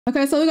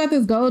Okay, so we got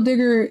this gold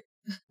digger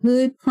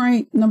hood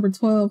prank number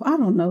 12. I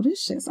don't know.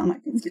 This shit sound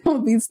like it's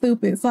gonna be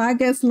stupid. So I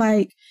guess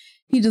like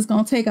he just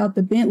gonna take out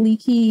the Bentley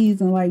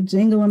keys and like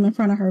jingle them in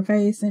front of her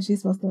face, and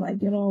she's supposed to like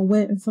get all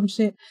wet and some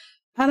shit.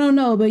 I don't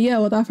know, but yeah,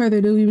 without further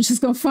ado, we were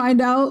just gonna find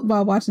out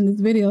by watching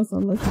this video. So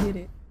let's get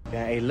it.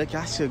 Yeah, hey, look,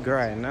 y'all should go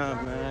right now,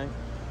 man. You know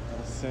what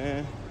I'm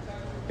saying?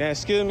 Damn,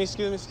 excuse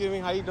me.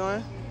 How you doing?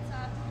 What's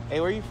up?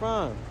 Hey, where you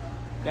from?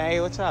 Damn,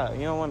 hey, what's up?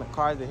 You don't want the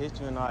cars to hit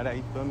you and all that,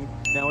 you feel me?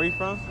 Damn, where you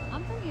from?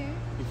 I'm from here.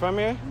 You from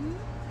here? Mm-hmm.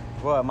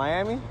 What,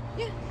 Miami?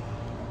 Yeah.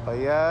 Oh,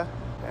 yeah?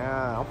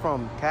 Yeah, I'm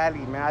from Cali,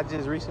 man. I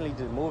just recently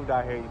moved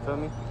out here, you feel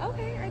me?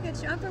 Okay, I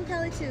get you. I'm from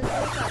Cali too. So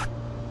what's up?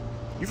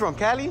 You from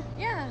Cali?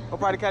 Yeah.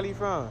 What part of Cali you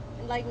from?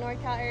 Like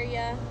NorCal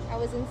area. I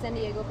was in San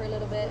Diego for a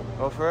little bit.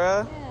 Oh, for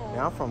real? Yeah.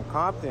 Yeah, I'm from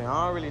Compton.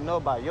 I don't really know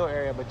about your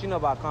area, but you know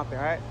about Compton,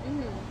 right?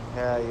 Mm-hmm.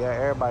 Yeah,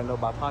 everybody know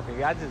about Compton.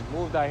 Yeah, I just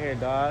moved out here,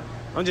 dog.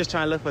 I'm just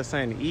trying to look for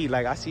something to eat.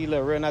 Like, I see you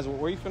look real nice.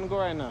 Where you finna go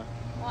right now?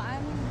 Well,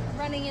 I'm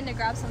running in to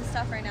grab some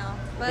stuff right now.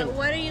 But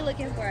what are you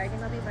looking for? I can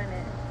help you find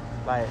it.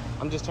 Like,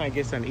 I'm just trying to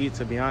get something to eat,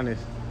 to be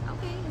honest.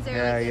 Okay. Is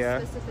there like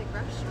a specific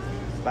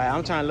restaurant? Like,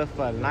 I'm trying to look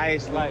for a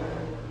nice,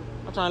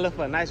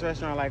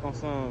 restaurant, like on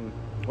some,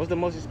 what's the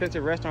most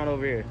expensive restaurant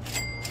over here?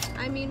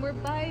 I mean, we're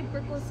by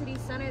Brickell City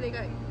Center. They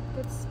got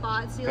good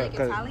spots. Do you like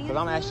Italian food?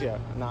 I'm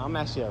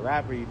actually a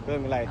rapper, you feel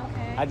me? Like,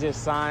 okay. I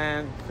just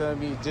signed, feel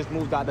me? Just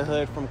moved out the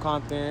hood from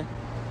Compton.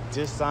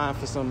 Just signed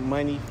for some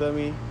money, feel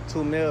me?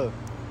 2 mil.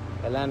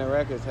 Atlanta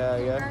Records, hell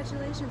yeah.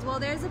 Congratulations. Well,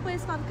 there's a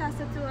place called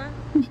Casa Tua.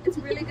 It's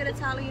really good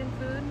Italian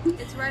food.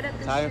 It's right up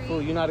the Italian street.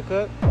 food, you know how to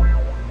cook?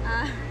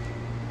 Yeah.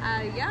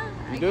 You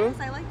I do? guess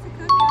I like to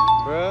cook,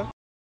 yeah. Bruh?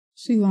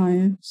 She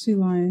lying. She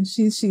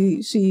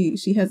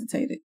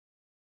hesitated.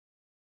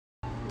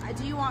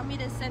 Do you want me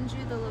to send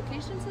you the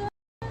location to that?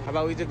 How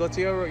about we just go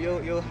to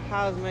your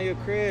house, man, your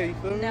crib, you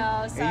feel me?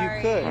 No, sorry. And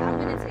you cook. I'm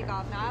gonna take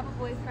off now. I have a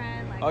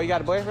boyfriend. Like, Oh, you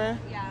got a boyfriend?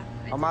 Yeah.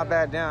 Oh, my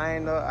bad, damn, I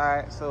ain't know. All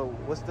right, so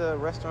what's the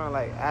restaurant,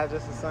 like,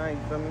 address or something,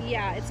 you feel me?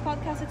 Yeah, it's called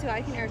Casa Tua.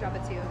 I can airdrop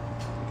it to you.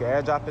 You can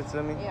airdrop it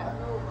to me? Yeah.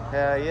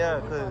 Hell yeah,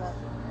 because,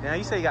 damn,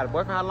 you say you got a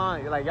boyfriend, how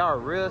long? Like, y'all are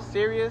real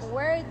serious?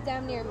 We're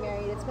damn near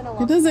married. It's been a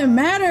long It doesn't time.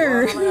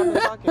 matter. How long y'all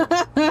been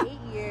talking? 8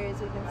 years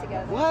we've been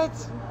together. What?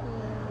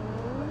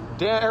 Mm-hmm.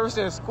 Damn, ever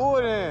since school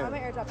then? I'm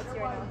gonna airdrop it to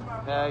you right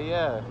now. Hell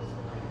yeah.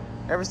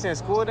 Ever since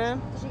school then?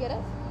 Did you get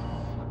it?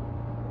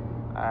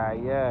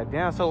 Yeah,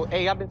 damn, so,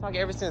 hey, y'all been talking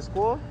ever since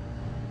school?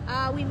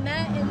 We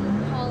met in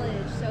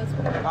college, so it's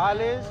been a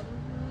College?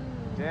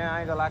 Mm-hmm. Damn, I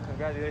ain't gonna lie,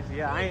 congratulations.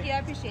 Yeah, I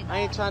appreciate that. I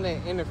ain't trying to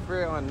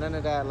interfere on none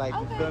of that, like,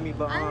 okay. you feel me?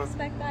 But I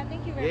respect that.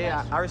 Thank you very much.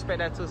 Yeah, I respect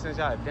that too since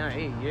y'all done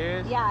 8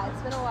 years. Yeah,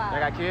 it's been a while.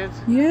 Y'all got kids?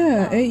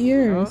 Yeah, 8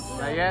 years. No?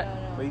 Not yet?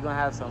 No. But you gonna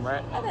have some,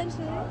 right?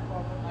 Eventually.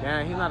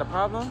 Damn, he's not a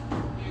problem?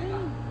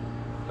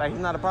 Like,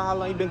 he's not a problem? How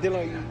long you been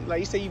dealing with, like,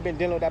 you say you've been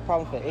dealing with that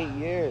problem for 8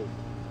 years.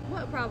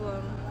 What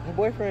problem? Your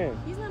boyfriend.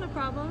 He's not a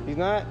problem. He's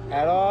not? No.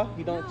 At all?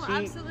 He don't No,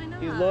 cheat? absolutely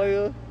not. He's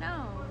loyal?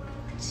 No.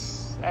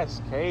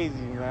 That's crazy,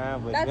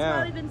 man. But That's damn.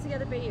 why we've been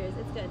together for years.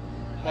 It's good.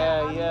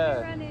 Hell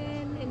yeah. Run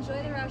in,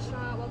 enjoy the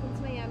restaurant. Welcome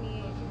to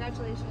Miami.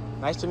 Congratulations.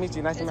 Nice to meet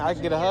you. Nice to meet you. I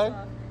can get a hug?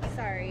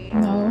 Sorry.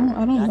 No,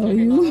 I don't know Get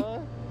you. no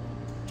hug?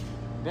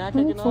 Then I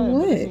can't get no For hug.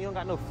 what? Listen, you don't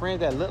got no friends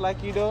that look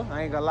like you though.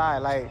 I ain't gonna lie.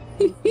 Like,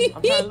 I'm trying to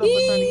look for something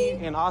to eat,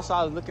 and also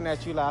I was looking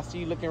at you. Like, I see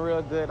you looking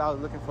real good. I was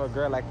looking for a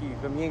girl like you.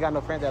 Feel me? You ain't got no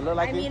friends that look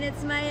like you. I mean,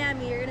 it's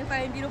Miami. You're gonna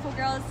find beautiful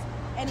girls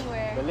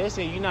anywhere. But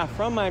listen, you're not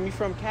from Miami. You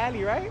from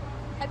Cali, right?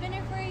 I've been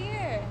here for a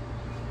year.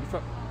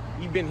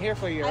 You've been here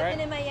for a year, right? I've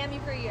been in Miami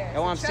for a year. That's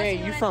what I'm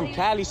saying. You from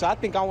Cali, so I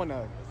think I want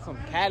some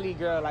Cali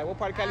girl. Like, what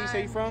part of Cali you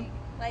say you from?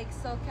 Like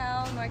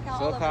SoCal, NorCal,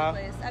 all over the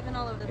place. I've been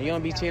all over the place. And you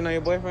don't be cheating on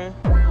your boyfriend?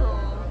 No.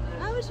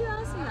 Why would you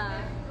ask me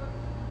that?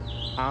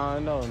 I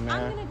don't know, man.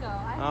 I'm gonna go.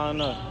 I don't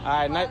know.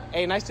 All right,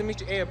 hey, nice to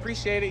meet you. Hey,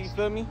 appreciate it. You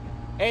feel me?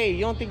 Hey,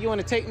 you don't think you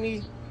want to take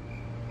me?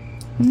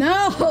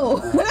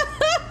 No.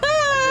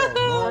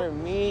 Ignore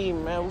me,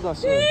 man. We're gonna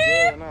see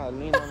a now.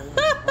 Lean on it.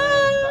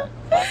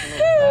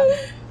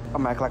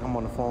 I'm acting like I'm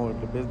on the phone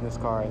with the business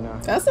car right now.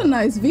 That's a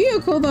nice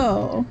vehicle,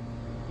 though.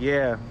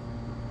 Yeah.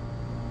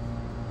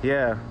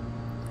 Yeah.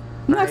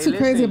 I'm not too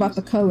crazy about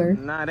the color.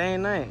 Nah, they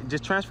ain't nothing.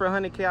 Just transfer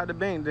 100K out the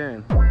bank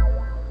then.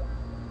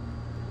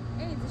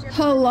 Hey, did your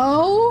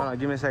Hello? Hold on,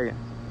 give me a second.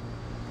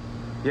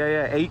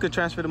 Yeah. Hey, you could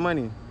transfer the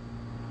money.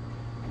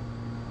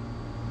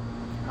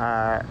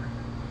 Alright.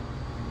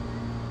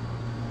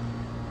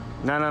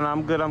 No,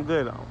 I'm good.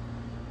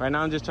 Right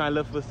now I'm just trying to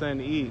look for something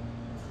to eat.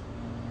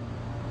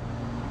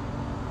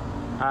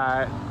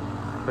 Alright.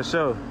 For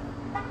sure.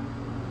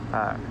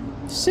 Alright.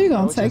 She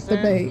gonna take the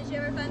bait. Did you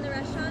ever find the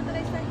restaurant that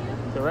I sent you?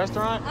 The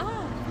restaurant? Oh.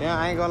 Yeah,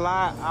 I ain't gonna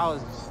lie. I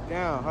was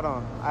down. Hold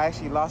on. I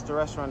actually lost the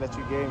restaurant that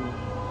you gave me.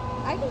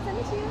 I can send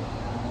it to you.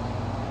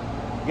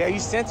 Yeah, you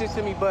sent it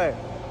to me, but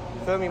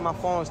feel me, my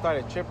phone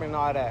started tripping and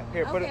all that.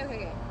 Here,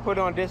 Okay. put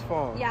it on this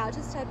phone. Yeah, I'll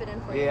just type it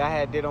in for you. Yeah, I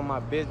had it on my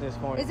business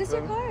phone. Is this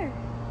your car?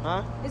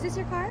 Huh? Is this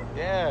your car?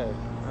 Yeah. You know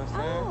what I'm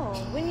saying? Oh,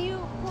 when you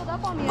pulled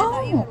up on me, I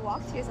thought you had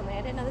walked here or something.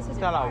 I didn't know this was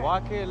your Shall car. I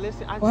walk here?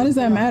 Listen, Why does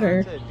that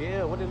matter?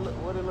 Deal. What it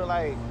look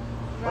like?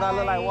 What I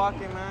look like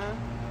walking, man?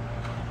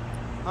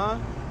 Huh?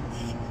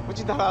 What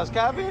you thought I was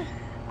capping?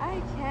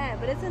 I can't,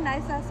 but it's a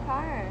nice ass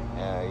car.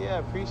 Yeah,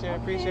 appreciate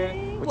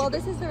it. Well,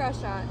 this is the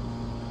restaurant.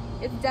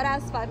 It's dead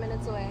ass 5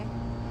 minutes away.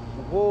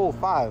 Whoa,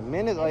 5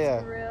 minutes? Oh yeah.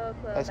 It's real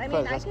close. That's I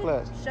close. mean, That's I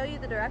close. could show you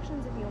the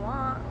directions if you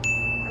want.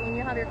 I mean,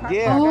 you have your car.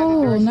 Yeah, I got the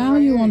Oh, directions now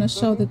right you here, want to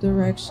feel show me? the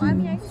directions. Well, I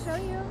mean, I can show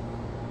you.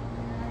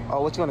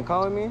 Oh, what you want to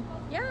come with me?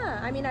 Yeah,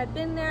 I mean, I've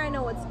been there. I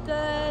know what's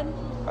good.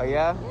 Oh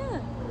yeah. Yeah.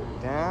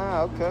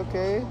 Damn.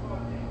 Okay.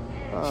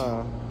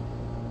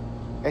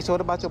 Hey, so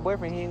what about your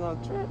boyfriend? He ain't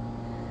gonna trip?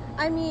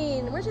 I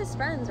mean, we're just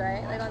friends,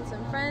 right? Like on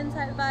some friend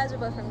type vibes. We're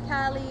both from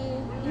Cali.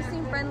 You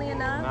seem friendly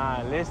enough.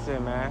 Nah,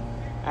 listen, man.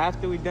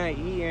 After we done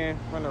eating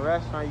from the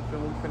restaurant, you feel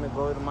me? We finna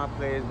go to my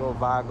place, go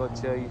vibe, go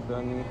chill, you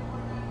feel me?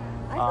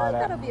 I feel like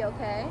that'll be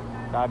okay.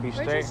 That'll be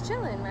We're straight? just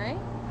chilling, right?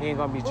 He ain't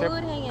gonna be Food,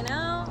 tripping? hanging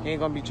out. He ain't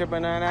gonna be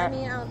tripping on that? I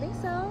mean, I don't think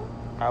so.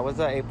 Alright, what's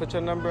up? Hey, put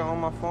your number on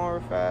my phone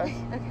real fast.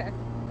 Okay.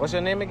 What's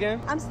your name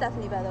again? I'm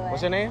Stephanie, by the way.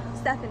 What's your name?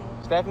 Stephanie.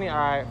 Stephanie?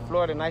 Alright,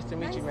 Florida, nice to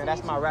meet Nice you, to man.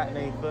 That's meet my you, rap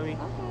Florida. name, you feel me?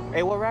 Okay.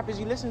 Hey, what rappers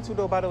you listen to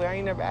though, by the way? I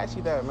ain't never asked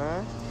you that,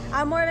 man.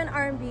 I'm more of an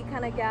R&B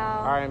kind of gal.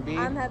 R&B?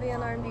 I'm heavy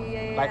on R&B,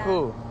 yeah. Like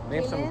who?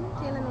 Name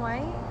Kaylin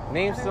White.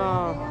 Name I don't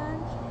some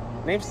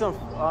really name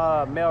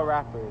some male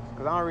rappers.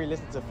 Cause I don't really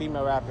listen to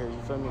female rappers,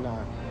 you feel me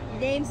now?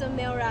 Name some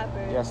male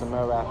rappers. Yeah, some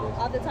male rappers.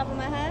 Off the top of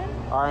my head?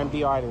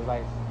 R&B artists,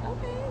 like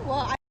Okay.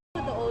 Well, I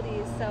with the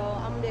oldies, so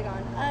I'm big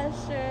on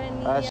Usher,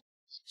 Nia.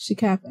 She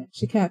capping.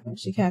 It's the cap.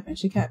 It's the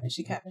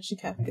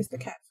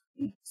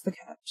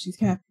cap. She's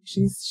capping.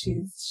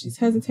 She's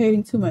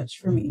hesitating too much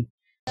for me.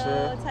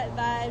 Type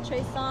vibe, Trey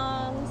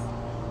Songz.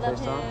 Love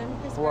Trey him.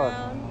 Songz? Chris Who else?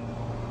 Brown.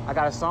 I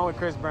got a song with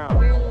Chris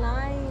Brown. You're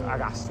lying.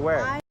 I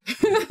swear. I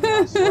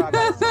I swear I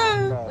got a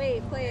song with Chris.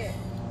 Wait, play it.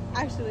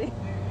 Actually.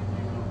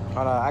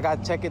 Hold on, I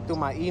gotta check it through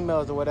my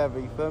emails or whatever,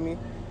 you feel me?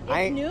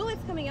 It's new?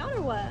 It's coming out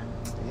or what?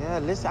 Yeah,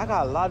 listen, I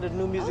got a lot of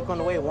new music on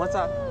the way. Once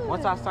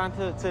I signed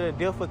to the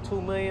deal for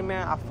 $2 million,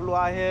 man, I flew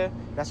out here.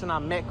 That's when I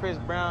met Chris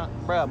Brown.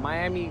 Bruh,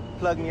 Miami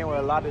plugged me in with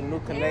a lot of new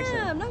connections.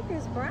 Yeah, I'm not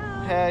Chris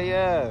Brown. Hell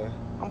yeah.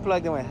 I'm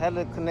plugged in with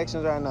hella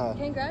connections right now.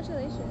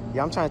 Congratulations.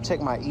 Yeah, I'm trying to check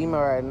my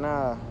email right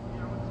now.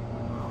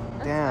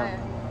 That's Damn.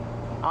 fire.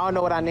 I don't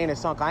know what I named the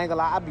song. 'Cause I ain't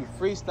gonna lie, I be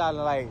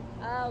freestyling like,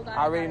 Oh, God.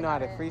 I already know how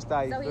to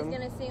freestyle, you So feel he's me?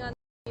 gonna sing on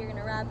you're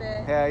gonna rap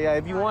it. Hell yeah,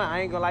 if you want,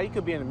 I ain't gonna lie, you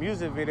could be in a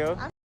music video.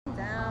 I'm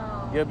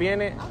down. You'll be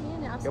in it? I'll be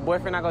in it, absolutely. Your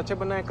boyfriend not gonna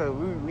trip on that? Cause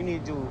we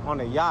need you on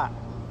the yacht.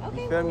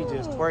 Okay, You feel me? cool.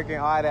 Just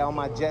twerking, all that, on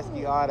my jet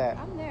ski, all that.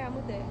 I'm there, I'm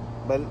with it.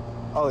 But,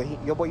 oh,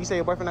 you say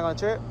your boyfriend not gonna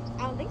trip?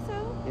 I don't think so.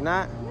 You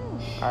not? No.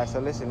 All right, so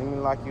listen, let me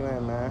lock you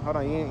in, man. Hold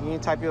on, you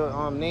ain't type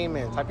your name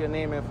in. Type your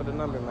name in for the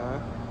number,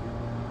 man.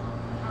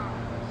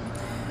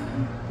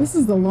 This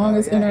is the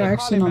longest Yeah, hey, call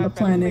interaction it, on man, the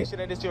fam. Let me planet. Make sure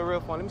that this your real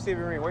phone. Let me see if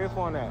it ring. Where your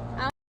phone at?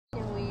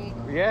 I'm weak.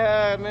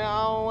 Yeah, man,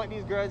 I don't want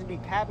these girls to be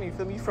capping. You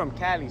feel me? You from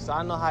Cali, so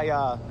I know how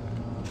y'all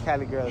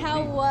Cali girls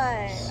How be.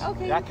 what?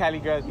 Okay. Y'all Cali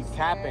girls be Sure.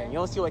 capping. You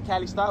don't see what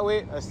Cali start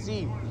with? A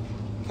C.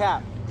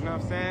 Cap. You know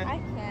what I'm saying? I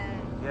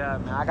can't. Yeah,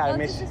 man, I gotta Don't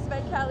make sure.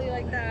 disrespect Cali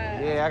like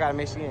that. Yeah, I gotta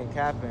make sure you ain't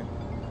capping.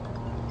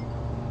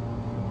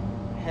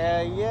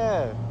 Hell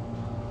yeah.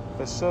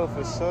 For sure,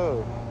 for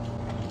sure.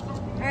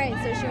 Alright,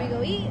 so should we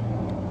go eat?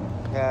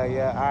 Hell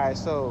yeah. Alright,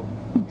 so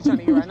you trying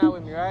to eat right now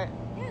with me, right?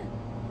 Yeah.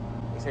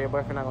 You say your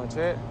boyfriend not gonna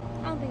trip?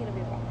 I don't think it'll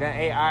be a problem. Then,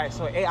 hey, alright,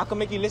 so hey, I can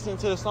make you listen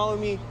to the song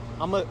with me.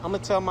 I'ma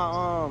tell my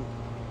I'm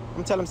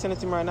gonna tell him send it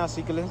to me right now so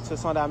you can listen to the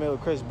song that I made with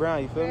Chris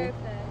Brown, you feel me?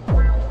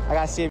 Perfect. I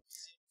gotta see if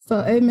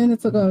So 8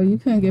 minutes ago, you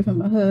couldn't give him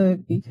a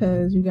hug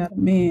because you got a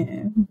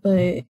man,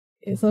 but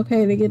it's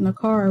okay to get in a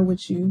car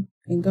with you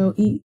and go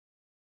eat.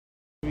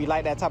 you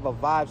like that type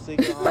of vibe so you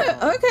can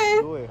Okay.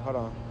 do it. Hold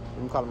on.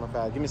 Let me call him real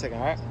fast. Give me a second,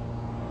 alright?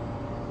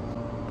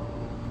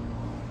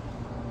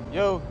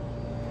 Yo.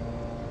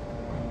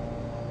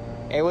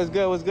 Hey, what's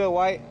good,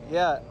 White?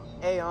 Yeah.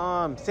 Hey,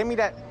 send me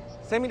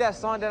that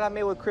song that I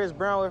made with Chris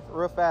Brown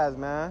real fast,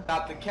 man.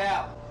 Not the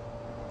cap.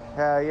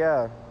 Hell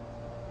yeah.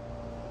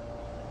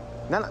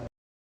 Nah,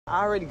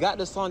 I already got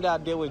the song that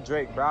I did with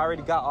Drake, bro. I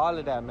already got all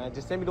of that, man.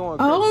 Just send me the one with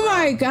Chris Oh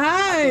Brown. my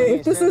God. think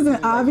If this send it to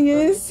isn't me, like,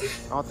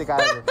 obvious. I don't think I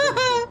ever finished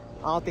it.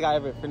 I don't think I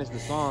ever finished the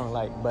song,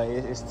 like, but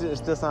it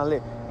still sound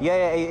lit.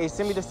 Yeah, hey,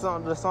 send me the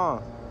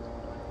song.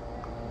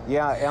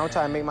 Yeah, I'm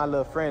trying to make my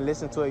little friend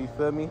listen to it, you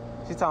feel me?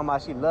 She talking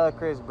about she love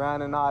Chris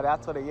Brown and all that.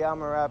 I told her, yeah,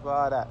 I'm a rapper,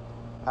 all that.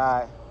 All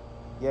right.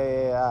 Yeah,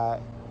 all right.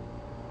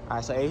 All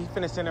right, so hey, he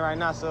finna send it right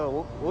now,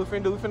 so what we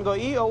finna do? We finna go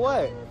eat or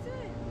what? Okay, let's do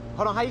it.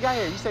 Hold on, how you got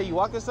here? You said you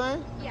walked or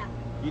something? Yeah.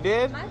 You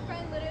did? My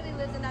friend literally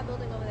lives in that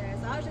building over there,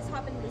 so I was just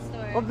hopping to the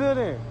store. What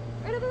building?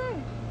 Right over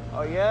there.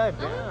 Oh, yeah,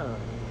 damn.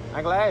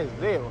 I'm glad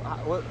it's lit.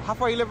 How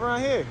far you live around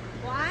here?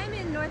 Well, I'm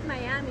in North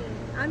Miami.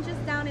 I'm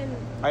just down in.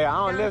 Oh, yeah, I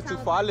don't live too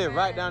downtown far. I live Fort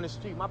right Worth. down the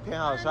street. My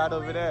penthouse Oh, right no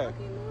over way. there.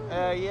 Okay,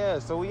 move. Yeah,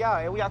 so we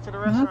out. Hey, we out to the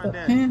Not restaurant the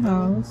then.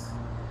 penthouse.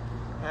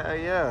 Hell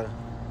yeah.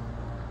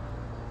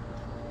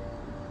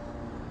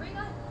 Where you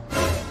going?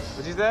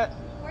 What you said?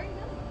 Where are you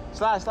going?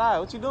 Slide.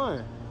 What you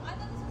doing? I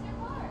thought this was your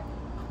car.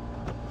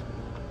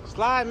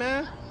 Slide,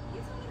 man. You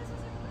told me this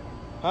was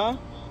your car. Huh?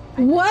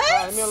 What? All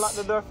right, let me unlock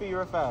the door for you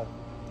real fast.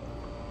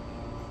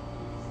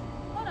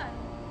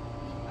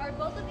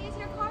 both of these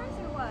your cars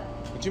or what?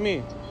 What you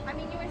mean? I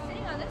mean, you were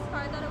sitting on this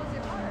car. I thought it was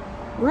your car.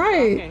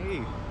 Right. I can't hear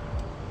you.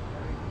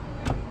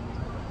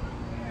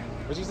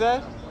 What you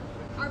said?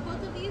 Are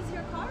both of these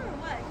your car or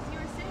what? Because you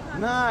were sitting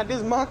on. Nah, this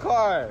is my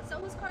car. So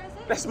whose car is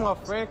it? That's my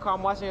friend car.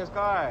 I'm watching his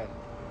car.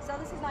 So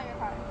this is not your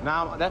car.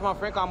 Nah, that's my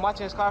friend car. I'm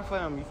watching his car for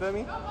him. You feel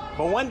me?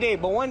 But one day,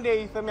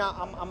 you feel me?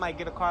 I might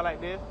get a car like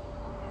this.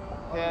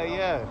 Hell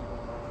yeah.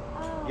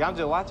 Oh. Yeah, I'm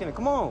just watching it.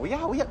 Come on.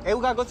 Hey,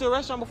 we gotta go to the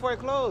restaurant before it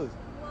closes.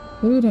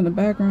 Dude in the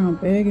background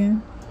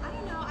begging. I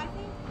don't know. I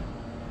think.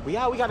 We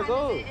gotta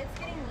go. It's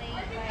getting late.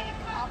 Like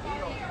I'll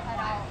probably head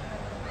out.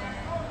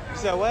 You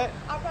said what?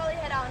 I'll probably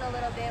head out in a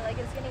little bit. Like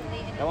it's getting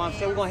late. That's what I'm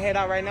saying. We're gonna head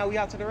out right now. We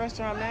out to the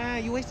restaurant,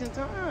 man. You wasting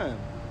time.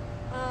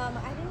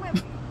 I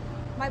think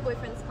my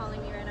boyfriend's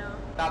calling me right now.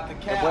 Stop the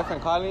cab. Your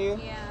boyfriend calling you?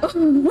 Yeah.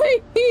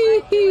 Wait.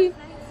 Nice to meet you.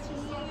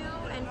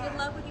 And good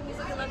luck with your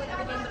music. Good luck with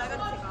everything. But I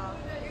gotta take off.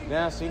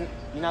 Yeah. So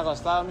you're not gonna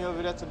slide me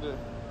over there to the?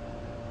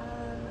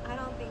 I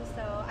don't think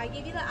so. I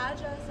gave you the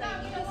address.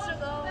 Like you can still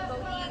go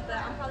eat. But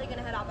I'm probably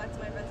gonna head out back to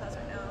my friend's house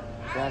right now.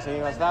 Yeah. So you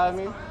gonna slide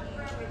me?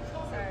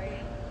 Sorry.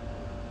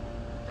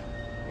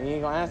 And you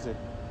ain't gonna answer.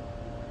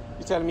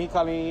 You telling me he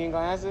calling you? You ain't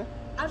gonna answer?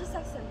 I'll just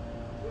text him.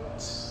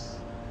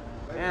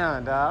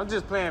 Damn, dog. I'm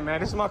just playing, man.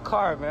 This is my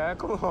car, man.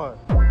 Come on.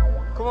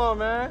 Come on,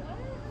 man.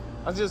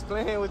 I'm just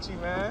playing with you,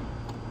 man.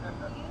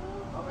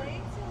 You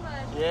play too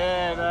much.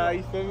 Yeah, dog.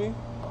 You feel me?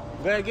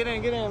 Go ahead, get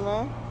in,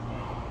 man.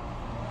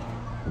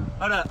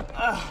 Hold up.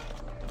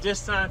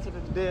 Just signed to the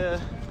deal.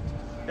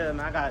 Yeah, man,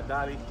 I got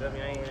Dolly. Feel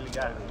me? I ain't really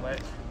got it. But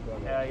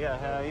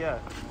hell yeah.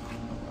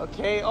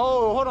 Okay.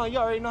 Oh, hold on. You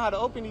already know how to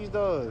open these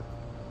doors.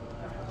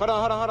 Hold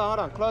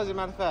on. Close it,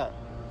 matter of fact.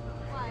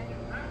 Why?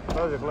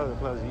 Close it.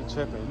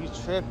 You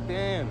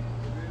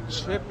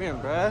tripping,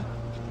 bruh.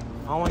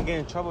 I don't want to get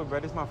in trouble,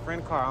 bruh. This is my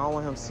friend's car. I don't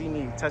want him to see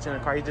me touching the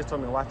car. He just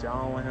told me to watch it. I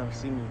don't want him to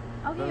see me.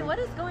 Okay, what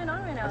is going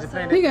on right now?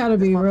 He gotta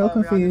be real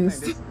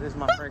confused. This is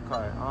my friend's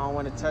car. I don't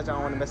want to touch. I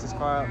don't want to mess his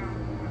car up.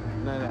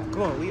 None of that.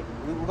 Come on, we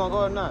gonna go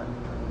or not?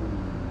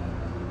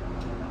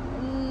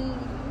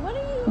 What do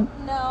you?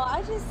 No,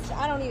 I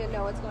don't even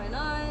know what's going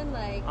on.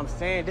 Like, I'm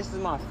saying this is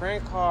my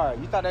friend's car.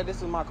 You thought that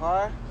this was my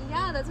car?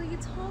 yeah, that's what you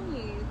told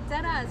me.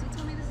 Deadass, you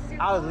told me this is your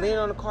car. I was leaning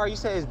on the car. You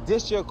said, "Is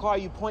this your car?"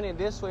 You pointed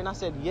this way, and I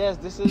said, "Yes,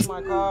 this is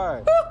my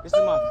car. This is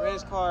my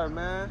friend's car,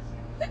 man.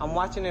 I'm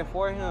watching it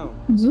for him."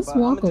 Just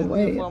walk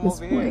away at this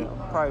point.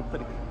 I'll probably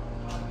put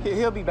it.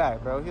 He'll be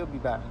back, bro. He'll be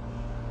back.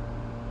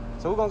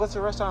 So we're gonna go to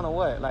the restaurant or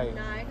what? Like,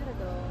 Nah, I gotta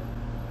go.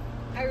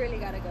 I really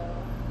gotta go.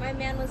 My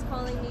man was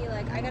calling me.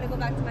 Like, I gotta go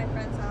back to my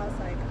friend's house.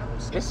 Like, I'm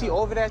just. is he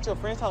over there at your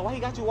friend's house? Why he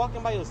got you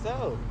walking by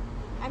yourself?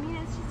 I mean,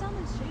 it's just down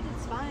the street.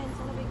 It's fine. It's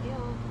not a big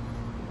deal.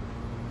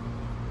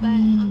 But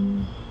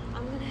I'm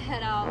gonna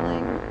head out.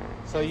 Like.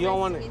 So you don't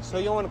want to? So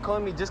you don't want to call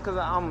me just because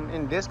I'm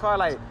in this car?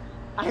 Like,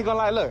 I ain't gonna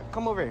lie. Look,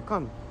 come over here.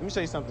 Come. Let me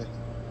show you something.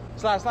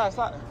 Slide.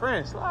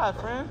 Friend, slide,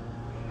 friend.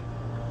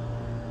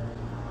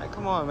 Like,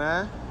 come on,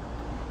 man.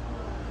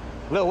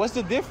 Look, what's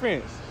the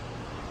difference?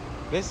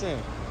 Listen,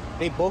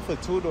 they both a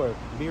two-door.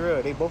 Be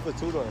real, they both a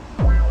two-door.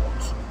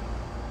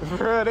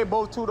 For real, they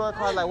both two-door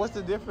cars. Like, what's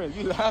the difference?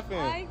 You laughing?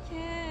 I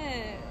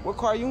can't. What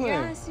car you in? You're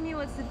asking me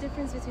what's the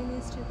difference between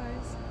these two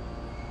cars?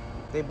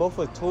 They both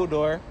a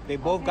two-door. They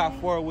both got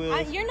four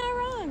wheels. You're not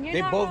wrong.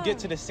 They both get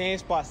to the same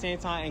spot, same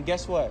time. And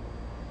guess what?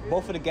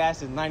 Both of the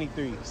gas is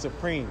 93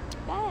 Supreme.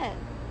 Bet.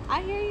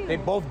 I hear you. They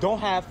both don't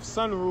have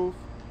sunroof.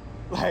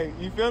 Like,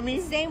 you feel me?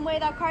 Same way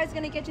that car is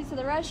gonna get you to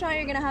the restaurant.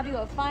 You're gonna have you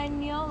a fine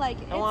meal.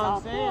 Like, it's all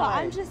cool.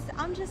 Like,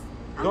 I'm just.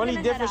 The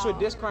only difference with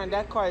this car and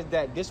that car is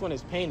that this one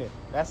is painted.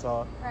 That's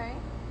all. Right.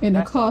 And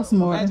it costs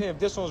more. Imagine if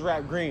this one's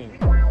wrapped green.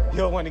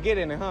 You'll want to get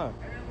in it, huh?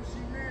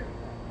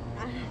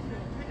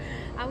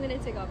 I'm gonna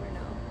take off right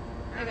now.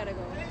 I gotta go.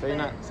 So you're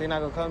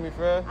not gonna call me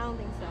for real? I don't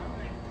think so.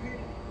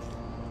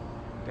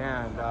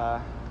 Damn,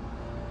 dawg.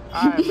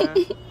 All right, man.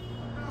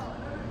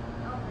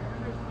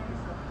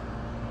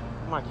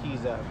 Where my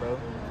keys at, bro?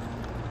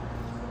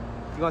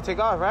 You gonna take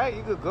off, right?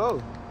 You could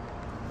go.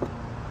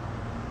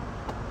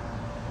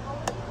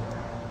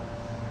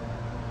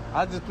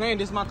 I was just playing.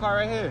 This is my car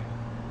right here.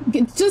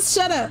 Just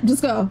shut up.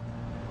 Just go.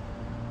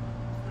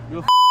 You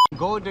a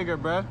gold digger,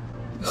 bro.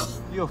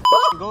 You a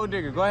gold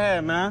digger. Go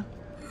ahead, man.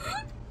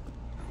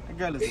 That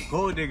girl is a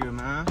gold digger,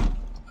 man.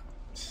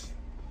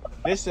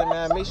 Listen,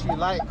 man. Make sure you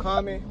like,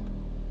 comment.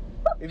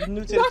 If you're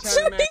new to the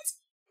channel, man.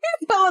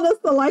 He's telling us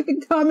to like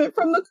and comment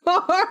from the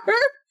car.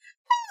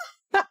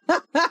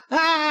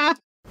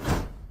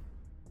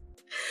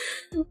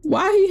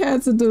 Why he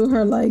had to do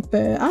her like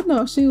that? I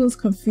know she was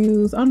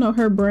confused. I know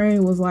her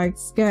brain was like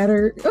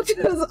scattered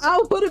because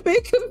I would have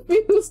been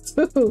confused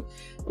too.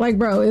 Like,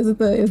 bro, is it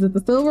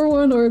the silver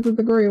one or is it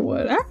the green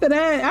one? After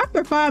that,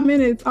 after 5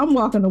 minutes, I'm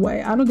walking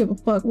away. I don't give a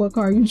fuck what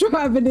car you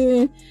driving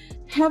in.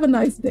 Have a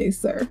nice day,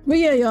 sir. But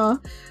yeah, y'all,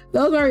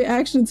 that was my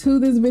reaction to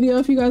this video.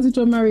 If you guys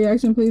enjoyed my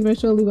reaction, please make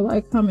sure to leave a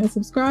like, comment, and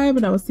subscribe,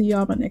 and I will see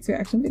y'all in my next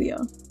reaction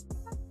video.